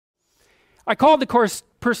I called the course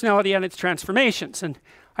Personality and Its Transformations, and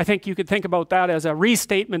I think you could think about that as a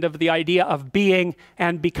restatement of the idea of being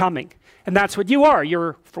and becoming. And that's what you are.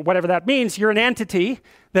 You're, for whatever that means, you're an entity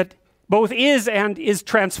that both is and is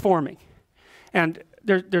transforming. And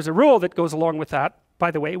there's a rule that goes along with that,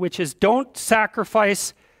 by the way, which is don't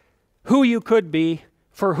sacrifice who you could be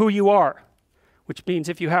for who you are. Which means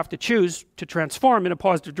if you have to choose to transform in a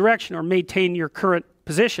positive direction or maintain your current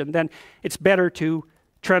position, then it's better to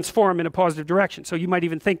transform in a positive direction. So you might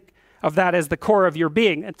even think of that as the core of your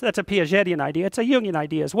being. That's a Piagetian idea. It's a Jungian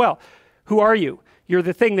idea as well. Who are you? You're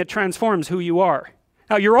the thing that transforms who you are.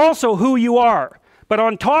 Now you're also who you are, but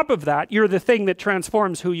on top of that, you're the thing that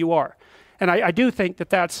transforms who you are. And I do think that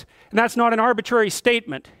that's not an arbitrary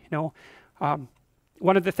statement. You know,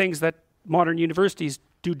 one of the things that modern universities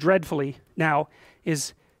do dreadfully now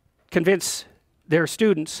is convince their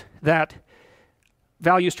students that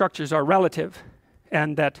value structures are relative,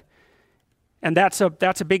 and that's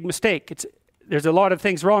a big mistake. There's a lot of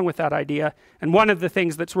things wrong with that idea, and one of the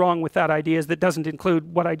things that's wrong with that idea is that doesn't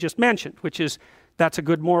include what I just mentioned, which is that's a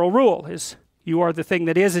good moral rule, is you are the thing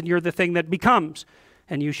that is and you're the thing that becomes,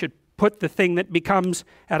 and you should put the thing that becomes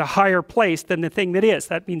at a higher place than the thing that is.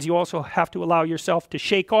 That means you also have to allow yourself to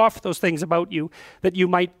shake off those things about you that you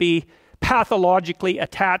might be pathologically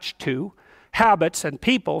attached to, habits and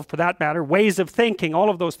people, for that matter, ways of thinking, all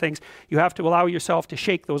of those things. You have to allow yourself to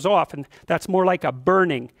shake those off, and that's more like a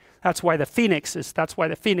burning. That's why the phoenix is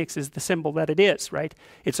the symbol that it is, right?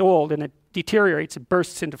 It's old and it deteriorates, it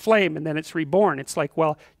bursts into flame, and then it's reborn. It's like,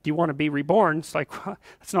 well, do you want to be reborn? It's like, well,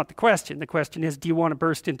 that's not the question. The question is, do you want to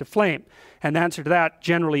burst into flame? And the answer to that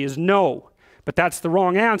generally is no, but that's the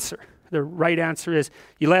wrong answer. The right answer is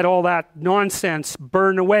you let all that nonsense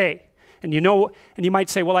burn away. And you know, and you might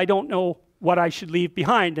say, well, I don't know what I should leave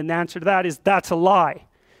behind. And the answer to that is that's a lie.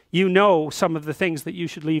 You know some of the things that you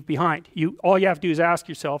should leave behind. All you have to do is ask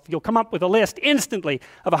yourself. You'll come up with a list instantly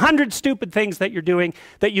of 100 stupid things that you're doing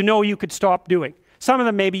that you know you could stop doing. Some of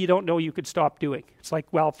them maybe you don't know you could stop doing. It's like,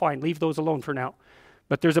 well, fine, leave those alone for now.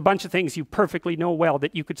 But there's a bunch of things you perfectly know well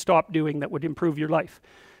that you could stop doing that would improve your life.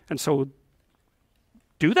 And so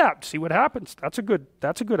do that, see what happens. That's a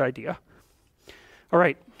good idea. All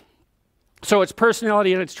right. So it's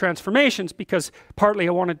personality and its transformations, because partly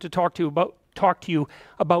I wanted to talk to you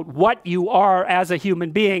about what you are as a human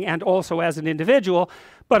being and also as an individual,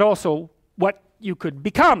 but also what you could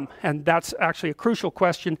become. And that's actually a crucial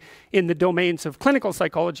question in the domains of clinical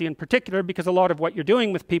psychology in particular, because a lot of what you're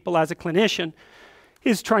doing with people as a clinician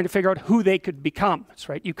is trying to figure out who they could become. That's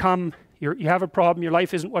right. You have a problem, your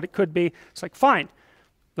life isn't what it could be. It's like, fine,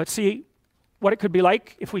 let's see what it could be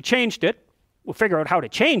like if we changed it. We'll figure out how to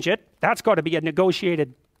change it. That's got to be a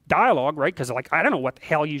negotiated dialogue, right? Because like, I don't know what the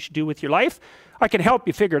hell you should do with your life. I can help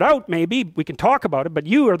you figure it out, maybe. We can talk about it, but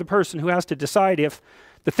you are the person who has to decide if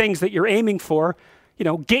the things that you're aiming for, you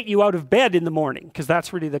know, get you out of bed in the morning, because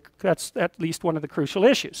that's really that's at least one of the crucial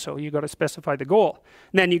issues. So you got to specify the goal.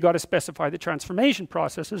 And then you got to specify the transformation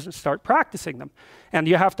processes and start practicing them. And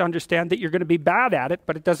you have to understand that you're going to be bad at it,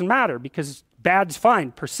 but it doesn't matter, because bad's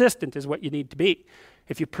fine. Persistent is what you need to be.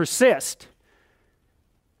 If you persist,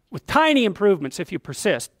 with tiny improvements, if you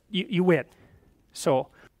persist, you win. So,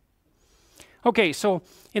 okay, so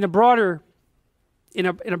in a broader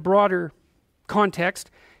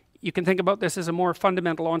context, you can think about this as a more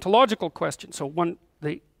fundamental ontological question. So one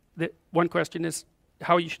question is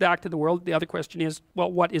how you should act in the world. The other question is,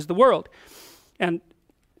 well, what is the world? And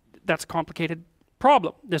that's a complicated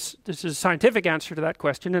problem. This is a scientific answer to that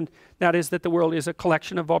question, and that is that the world is a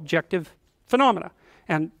collection of objective phenomena.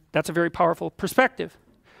 And that's a very powerful perspective.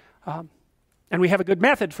 And we have a good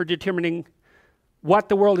method for determining what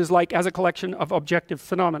the world is like as a collection of objective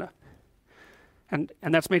phenomena. And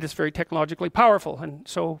that's made us very technologically powerful, and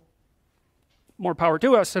so more power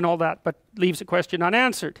to us and all that, but leaves a question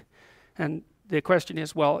unanswered. And the question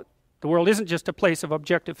is, well, the world isn't just a place of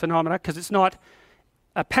objective phenomena, because it's not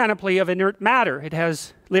a panoply of inert matter. It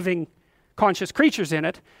has living, conscious creatures in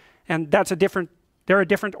it, and they're a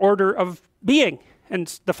different order of being. And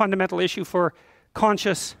the fundamental issue for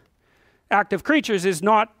conscious active creatures is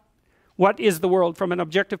not what is the world from an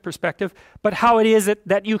objective perspective, but how it is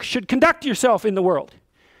that you should conduct yourself in the world.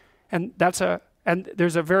 And there's a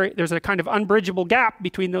kind of unbridgeable gap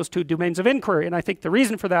between those two domains of inquiry. And I think the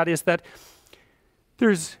reason for that is that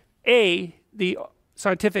the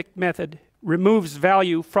scientific method removes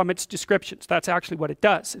value from its descriptions. That's actually what it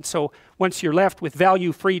does. And so once you're left with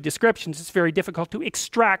value-free descriptions, it's very difficult to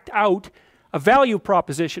extract out a value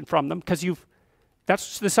proposition from them, because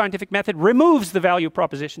That's the scientific method removes the value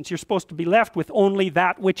propositions. You're supposed to be left with only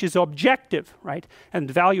that which is objective, right? And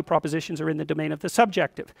the value propositions are in the domain of the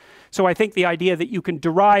subjective. So I think the idea that you can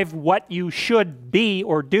derive what you should be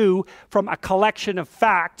or do from a collection of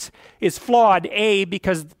facts is flawed, A,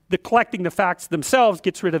 because the collecting the facts themselves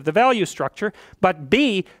gets rid of the value structure, but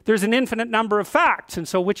B, there's an infinite number of facts, and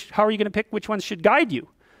so how are you going to pick which ones should guide you?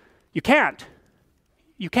 You can't.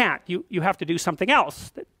 You can't. You have to do something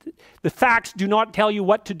else. The facts do not tell you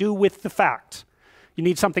what to do with the facts. You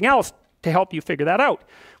need something else to help you figure that out.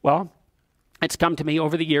 Well, it's come to me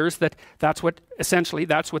over the years that that's what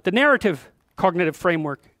the narrative cognitive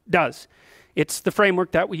framework does. It's the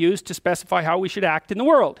framework that we use to specify how we should act in the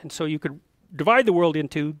world. And so you could divide the world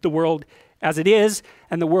into the world as it is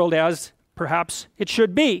and the world as perhaps it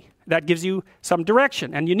should be. That gives you some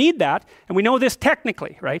direction, and you need that, and we know this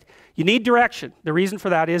technically, right? You need direction. The reason for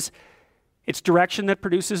that is it's direction that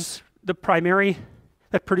produces primary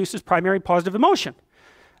positive emotion.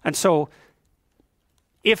 And so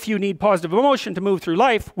if you need positive emotion to move through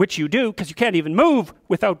life, which you do, because you can't even move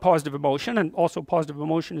without positive emotion, and also positive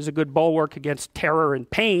emotion is a good bulwark against terror and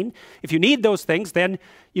pain. If you need those things, then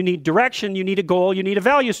you need direction, you need a goal, you need a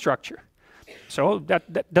value structure. So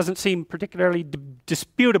that doesn't seem particularly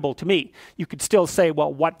disputable to me. You could still say,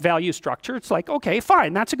 well, what value structure? It's like, okay,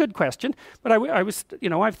 fine, that's a good question. But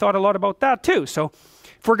I've thought a lot about that too. So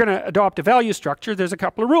if we're going to adopt a value structure, there's a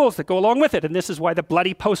couple of rules that go along with it. And this is why the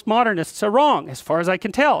bloody postmodernists are wrong, as far as I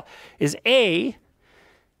can tell, is A,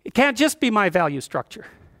 it can't just be my value structure,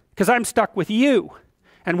 because I'm stuck with you.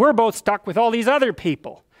 And we're both stuck with all these other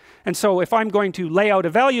people. And so if I'm going to lay out a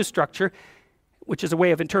value structure, which is a way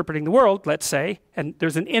of interpreting the world, let's say, and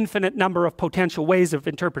there's an infinite number of potential ways of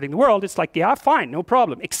interpreting the world, it's like, yeah, fine, no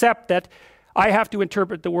problem, except that I have to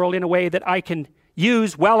interpret the world in a way that I can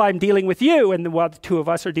use while I'm dealing with you, and while the two of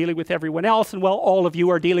us are dealing with everyone else, and while all of you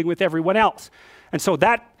are dealing with everyone else. And so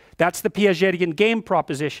that's the Piagetian game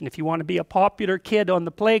proposition. If you want to be a popular kid on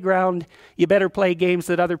the playground, you better play games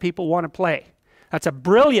that other people want to play. That's a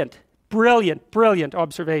brilliant, brilliant, brilliant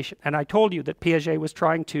observation. And I told you that Piaget was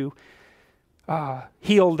trying to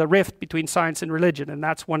heal the rift between science and religion, and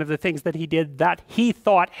that's one of the things that he did that he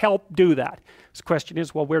thought helped do that. The question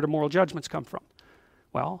is, well, where do moral judgments come from?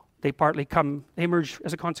 Well, they emerge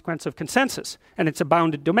as a consequence of consensus, and it's a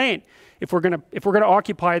bounded domain. If we're going to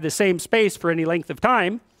occupy the same space for any length of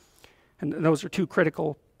time, and those are two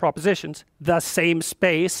critical propositions, the same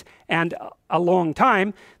space and a long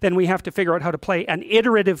time, then we have to figure out how to play an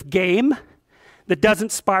iterative game that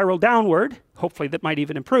doesn't spiral downward, hopefully that might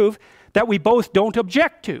even improve, that we both don't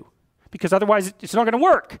object to, because otherwise it's not going to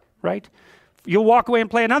work, right? You'll walk away and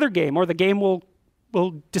play another game, or the game will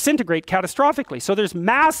disintegrate catastrophically. So there's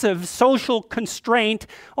massive social constraint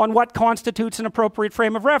on what constitutes an appropriate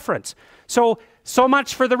frame of reference. So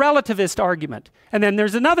much for the relativist argument. And then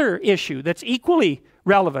there's another issue that's equally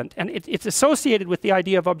relevant, and it's associated with the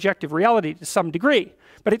idea of objective reality to some degree.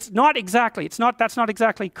 But that's not exactly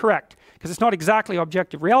correct, because it's not exactly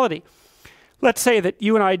objective reality. Let's say that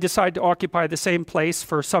you and I decide to occupy the same place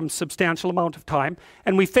for some substantial amount of time,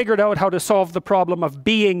 and we figured out how to solve the problem of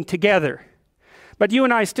being together. But you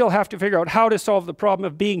and I still have to figure out how to solve the problem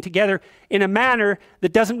of being together in a manner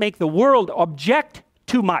that doesn't make the world object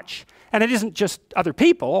too much. And it isn't just other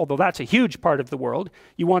people, although that's a huge part of the world.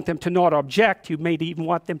 You want them to not object. You may even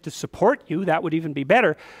want them to support you. That would even be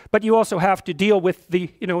better. But you also have to deal with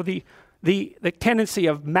the tendency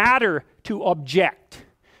of matter to object.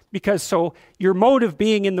 Because so your mode of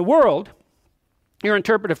being in the world, your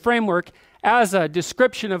interpretive framework, as a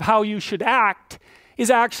description of how you should act, is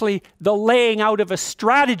actually the laying out of a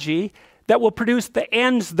strategy that will produce the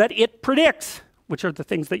ends that it predicts, which are the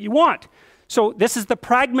things that you want. So this is the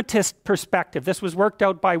pragmatist perspective. This was worked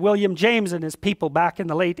out by William James and his people back in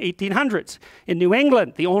the late 1800s in New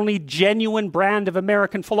England, the only genuine brand of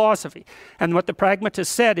American philosophy. And what the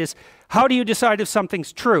pragmatist said is, how do you decide if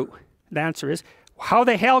something's true? The answer is, how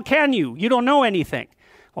the hell can you? You don't know anything.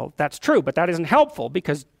 Well, that's true, but that isn't helpful,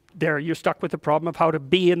 because there you're stuck with the problem of how to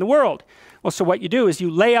be in the world. Well, so what you do is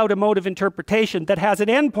you lay out a mode of interpretation that has an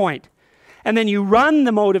endpoint. And then you run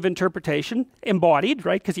the mode of interpretation, embodied,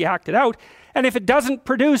 right, because you act it out. And if it doesn't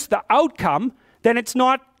produce the outcome, then it's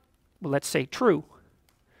not, well, let's say, true.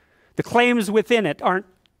 The claims within it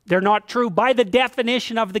they're not true by the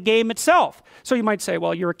definition of the game itself. So you might say,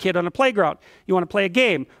 well, you're a kid on a playground. You want to play a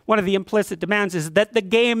game. One of the implicit demands is that the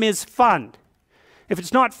game is fun. If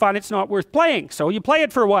it's not fun, it's not worth playing. So you play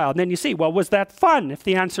it for a while, and then you see, well, was that fun? If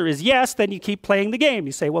the answer is yes, then you keep playing the game.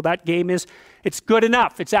 You say, well, that game it's good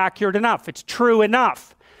enough, it's accurate enough, it's true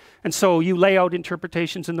enough. And so you lay out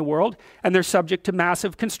interpretations in the world, and they're subject to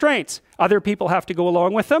massive constraints. Other people have to go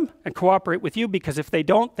along with them and cooperate with you, because if they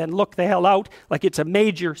don't, then look the hell out, like it's a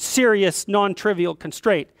major, serious, non-trivial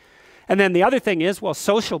constraint. And then the other thing is, well,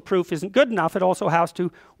 social proof isn't good enough. It also has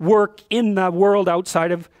to work in the world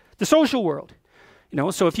outside of the social world. You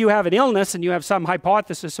know, so if you have an illness and you have some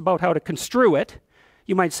hypothesis about how to construe it,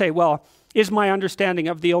 you might say, well, is my understanding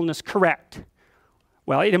of the illness correct?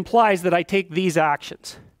 Well, it implies that I take these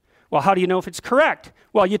actions. Well, how do you know if it's correct?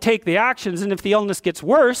 Well, you take the actions, and if the illness gets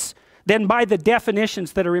worse, then by the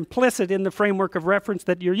definitions that are implicit in the framework of reference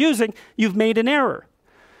that you're using, you've made an error.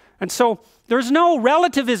 And so there's no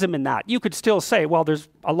relativism in that. You could still say, well, there's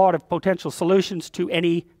a lot of potential solutions to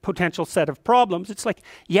any potential set of problems. It's like,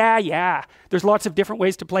 yeah, there's lots of different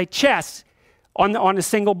ways to play chess on a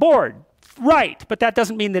single board. Right, but that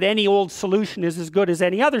doesn't mean that any old solution is as good as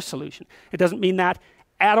any other solution. It doesn't mean that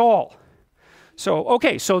at all. So,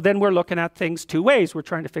 okay, so then we're looking at things two ways. We're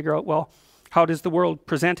trying to figure out, well, how does the world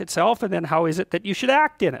present itself, and then how is it that you should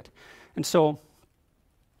act in it? And so,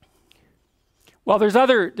 well, there's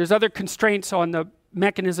other constraints on the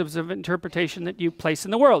mechanisms of interpretation that you place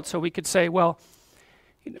in the world. So we could say, well,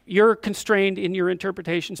 you're constrained in your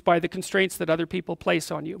interpretations by the constraints that other people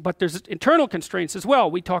place on you. But there's internal constraints as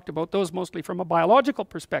well. We talked about those mostly from a biological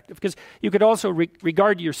perspective, because you could also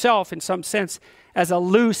regard yourself in some sense as a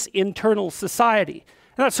loose internal society.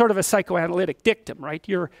 And that's sort of a psychoanalytic dictum, right?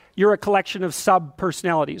 You're a collection of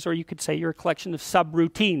sub-personalities, or you could say you're a collection of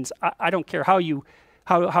sub-routines. I don't care how you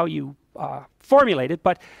formulate it,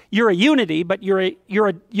 but you're a unity, but you're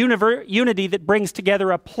a unity that brings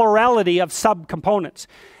together a plurality of subcomponents.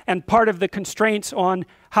 And part of the constraints on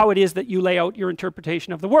how it is that you lay out your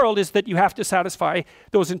interpretation of the world is that you have to satisfy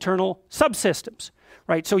those internal subsystems,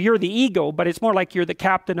 right? So you're the ego, but it's more like you're the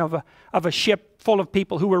captain of a ship full of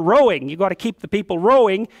people who are rowing. You got to keep the people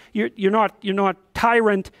rowing. You're not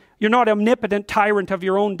tyrant. You're not omnipotent tyrant of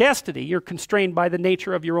your own destiny. You're constrained by the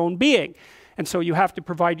nature of your own being. And so you have to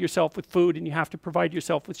provide yourself with food, and you have to provide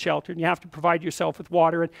yourself with shelter, and you have to provide yourself with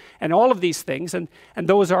water, and all of these things. And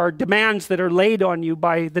those are demands that are laid on you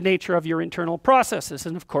by the nature of your internal processes.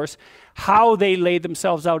 And of course, how they lay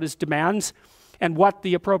themselves out as demands and what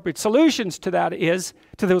the appropriate solutions to that is,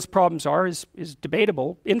 to those problems are, is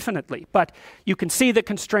debatable infinitely. But you can see the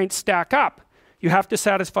constraints stack up. You have to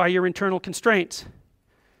satisfy your internal constraints.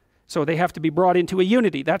 So they have to be brought into a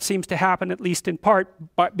unity. That seems to happen, at least in part,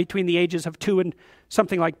 between the ages of 2 and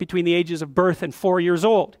something like between the ages of birth and 4 years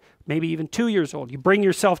old, maybe even 2 years old. You bring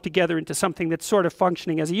yourself together into something that's sort of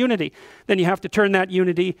functioning as a unity. Then you have to turn that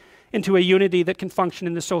unity into a unity that can function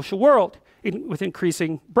in the social world with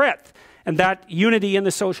increasing breadth. And that unity in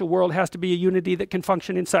the social world has to be a unity that can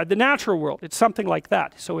function inside the natural world. It's something like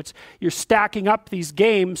that. So you're stacking up these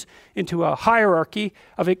games into a hierarchy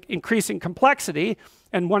of increasing complexity.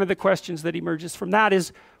 And one of the questions that emerges from that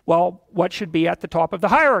is, well, what should be at the top of the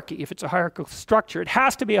hierarchy? If it's a hierarchical structure, it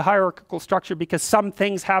has to be a hierarchical structure because some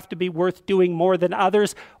things have to be worth doing more than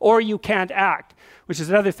others, or you can't act, which is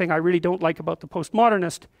another thing I really don't like about the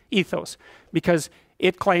postmodernist ethos, because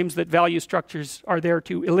it claims that value structures are there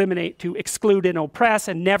to eliminate, to exclude and oppress,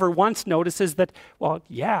 and never once notices that, well,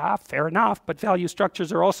 yeah, fair enough, but value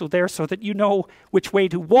structures are also there so that you know which way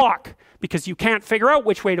to walk, because you can't figure out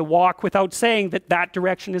which way to walk without saying that that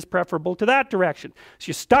direction is preferable to that direction. So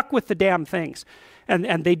you're stuck with the damn things.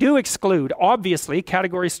 And they do exclude. Obviously,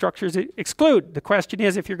 category structures exclude. The question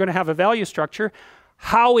is, if you're going to have a value structure,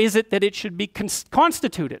 how is it that it should be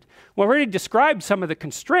constituted? Well, I already described some of the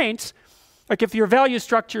constraints. Like if your value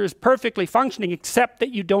structure is perfectly functioning except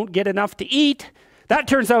that you don't get enough to eat, that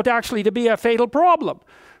turns out actually to be a fatal problem,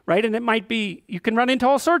 right? And it might be, you can run into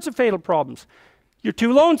all sorts of fatal problems. You're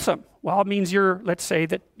too lonesome. Well, it means let's say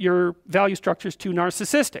that your value structure is too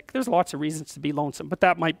narcissistic. There's lots of reasons to be lonesome, but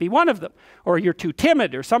that might be one of them. Or you're too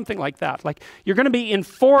timid or something like that. Like you're going to be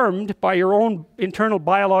informed by your own internal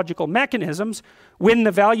biological mechanisms when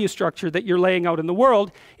the value structure that you're laying out in the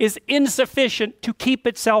world is insufficient to keep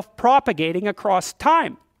itself propagating across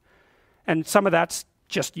time. And some of that's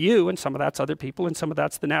just you, and some of that's other people, and some of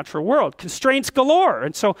that's the natural world. Constraints galore.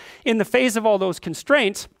 And so in the face of all those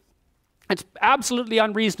constraints, it's absolutely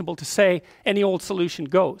unreasonable to say any old solution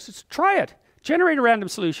goes. Just try it. Generate a random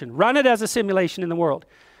solution. Run it as a simulation in the world.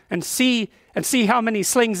 And see how many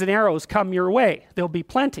slings and arrows come your way. There'll be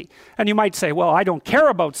plenty. And you might say, well, I don't care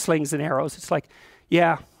about slings and arrows. It's like,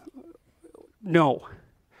 yeah, no.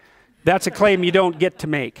 That's a claim you don't get to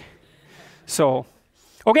make. So,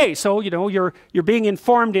 Okay, so you're being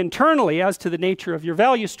informed internally as to the nature of your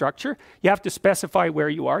value structure. You have to specify where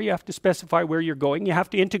you are, you have to specify where you're going, you have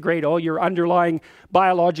to integrate all your underlying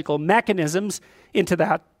biological mechanisms into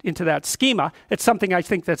that schema. It's something I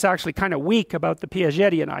think that's actually kind of weak about the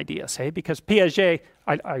Piagetian idea, say, because Piaget,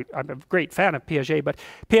 I'm a great fan of Piaget, but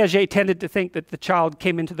Piaget tended to think that the child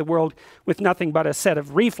came into the world with nothing but a set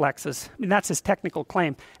of reflexes. I mean, that's his technical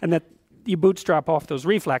claim, and that you bootstrap off those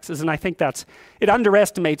reflexes, and I think it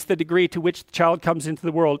underestimates the degree to which the child comes into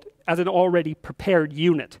the world as an already prepared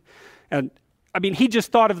unit. And I mean, he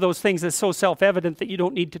just thought of those things as so self-evident that you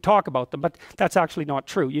don't need to talk about them, but that's actually not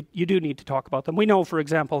true. You do need to talk about them. We know, for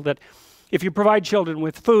example, that if you provide children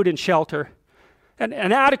with food and shelter, and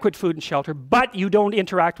adequate food and shelter, but you don't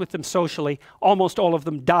interact with them socially, almost all of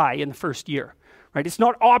them die in the first year, right? It's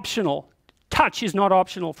not optional. Touch is not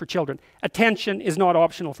optional for children. Attention is not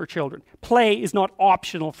optional for children. Play is not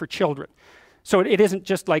optional for children. So it isn't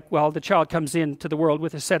just like, well, the child comes into the world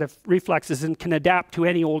with a set of reflexes and can adapt to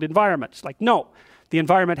any old environment. It's like, no, the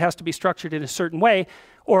environment has to be structured in a certain way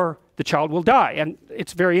or the child will die. And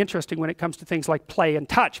it's very interesting when it comes to things like play and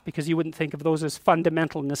touch, because you wouldn't think of those as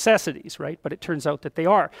fundamental necessities, right? But it turns out that they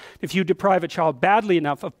are. If you deprive a child badly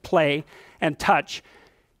enough of play and touch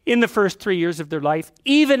in the first 3 years of their life,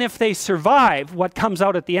 even if they survive, what comes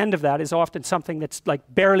out at the end of that is often something that's like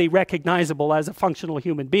barely recognizable as a functional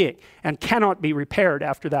human being and cannot be repaired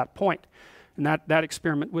after that point. And that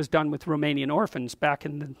experiment was done with Romanian orphans back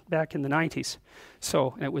in the 90s.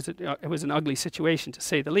 So it was an ugly situation, to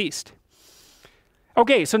say the least.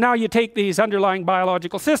 Okay, so now you take these underlying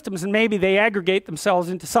biological systems and maybe they aggregate themselves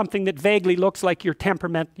into something that vaguely looks like your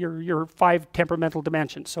temperament, your 5 temperamental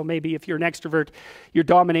dimensions. So maybe if you're an extrovert, you're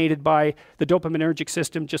dominated by the dopaminergic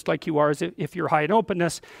system, just like you are if you're high in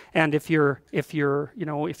openness. And if you're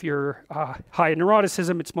high in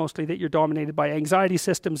neuroticism, it's mostly that you're dominated by anxiety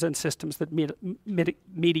systems and systems that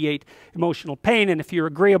mediate emotional pain. And if you're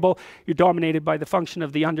agreeable, you're dominated by the function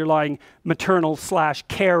of the underlying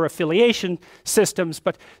maternal/care affiliation system.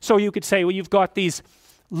 But so you could say, well, you've got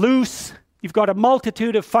a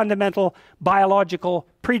multitude of fundamental biological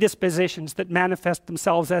predispositions that manifest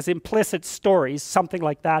themselves as implicit stories, something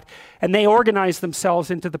like that, and they organize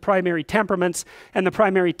themselves into the primary temperaments, and the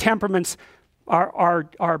primary temperaments are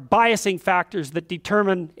biasing factors that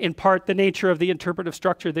determine in part the nature of the interpretive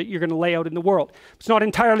structure that you're going to lay out in the world. It's not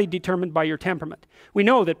entirely determined by your temperament. We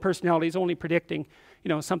know that personality is only predicting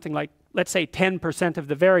something like, let's say, 10% of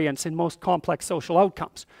the variance in most complex social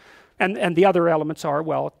outcomes. And the other elements are,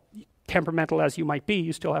 well, temperamental as you might be,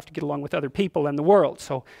 you still have to get along with other people and the world.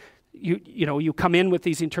 So you come in with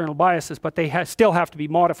these internal biases, but they still have to be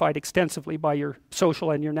modified extensively by your social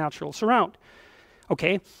and your natural surround.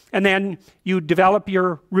 Okay, and then you develop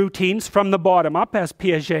your routines from the bottom up, as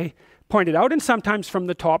Piaget pointed out, and sometimes from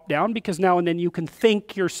the top down, because now and then you can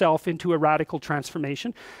think yourself into a radical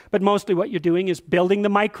transformation. But mostly what you're doing is building the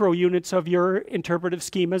micro units of your interpretive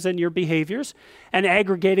schemas and your behaviors and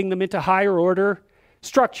aggregating them into higher order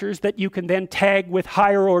structures that you can then tag with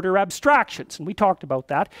higher order abstractions. And we talked about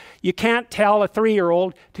that. You can't tell a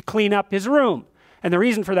 3-year-old to clean up his room. And the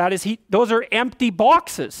reason for that is those are empty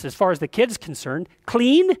boxes as far as the kid's concerned.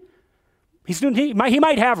 Clean? He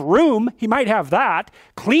might have room, he might have that.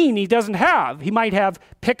 Clean he doesn't have. He might have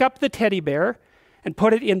pick up the teddy bear and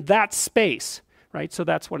put it in that space, right? So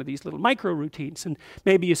that's one of these little micro routines. And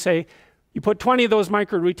maybe you say, you put 20 of those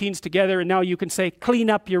micro routines together and now you can say,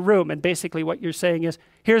 clean up your room. And basically what you're saying is,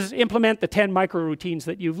 implement the 10 micro routines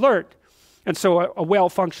that you've learned. And so a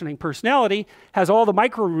well-functioning personality has all the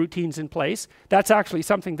micro routines in place. That's actually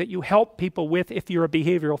something that you help people with if you're a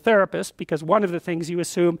behavioral therapist, because one of the things you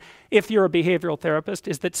assume if you're a behavioral therapist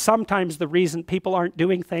is that sometimes the reason people aren't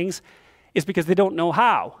doing things is because they don't know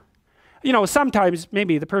how. Sometimes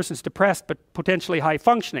maybe the person's depressed but potentially high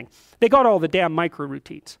functioning. They got all the damn micro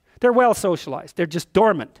routines. They're well socialized. They're just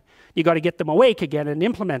dormant. You got to get them awake again and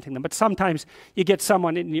implementing them. But sometimes you get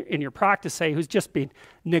someone in your practice, say, who's just been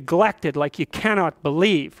neglected like you cannot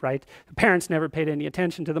believe, right? The parents never paid any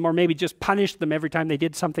attention to them, or maybe just punished them every time they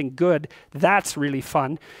did something good. That's really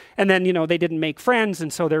fun. And then, they didn't make friends,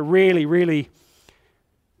 and so they're really, really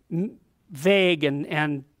vague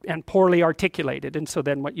and poorly articulated. And so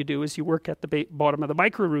then what you do is you work at the bottom of the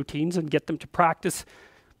micro routines and get them to practice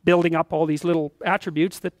building up all these little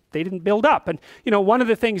attributes that they didn't build up. And one of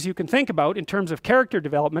the things you can think about in terms of character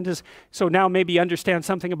development is, so now maybe you understand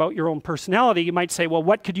something about your own personality. You might say, well,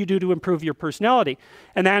 what could you do to improve your personality?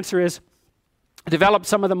 And the answer is, develop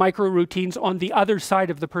some of the micro routines on the other side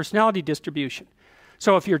of the personality distribution.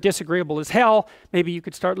 So if you're disagreeable as hell, maybe you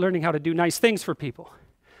could start learning how to do nice things for people.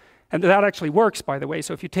 And that actually works, by the way.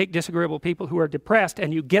 So if you take disagreeable people who are depressed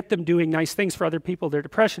and you get them doing nice things for other people, their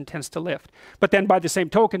depression tends to lift. But then by the same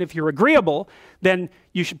token, if you're agreeable, then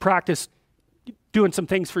you should practice doing some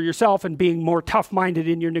things for yourself and being more tough-minded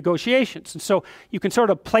in your negotiations. And so you can sort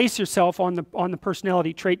of place yourself on the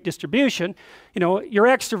personality trait distribution. You know, you're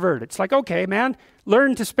extrovert. It's like, okay, man,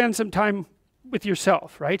 learn to spend some time with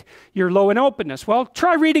yourself, right? You're low in openness. Well,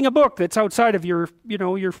 try reading a book that's outside of your, you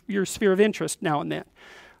know, your sphere of interest now and then.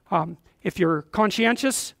 If you're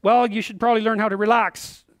conscientious, well, you should probably learn how to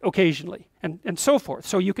relax occasionally, and so forth.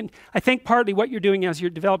 So you can, I think partly what you're doing as you're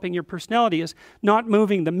developing your personality is not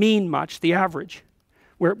moving the mean much, the average,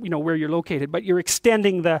 where, you know, where you're located, but you're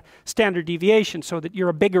extending the standard deviation so that you're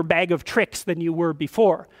a bigger bag of tricks than you were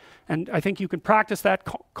before. And I think you can practice that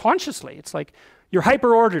consciously. It's like you're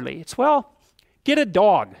hyper orderly. It's, well, get a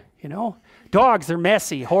dog, you know. Dogs are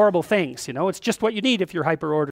messy, horrible things, you know. It's just what you need if you're hyper orderly.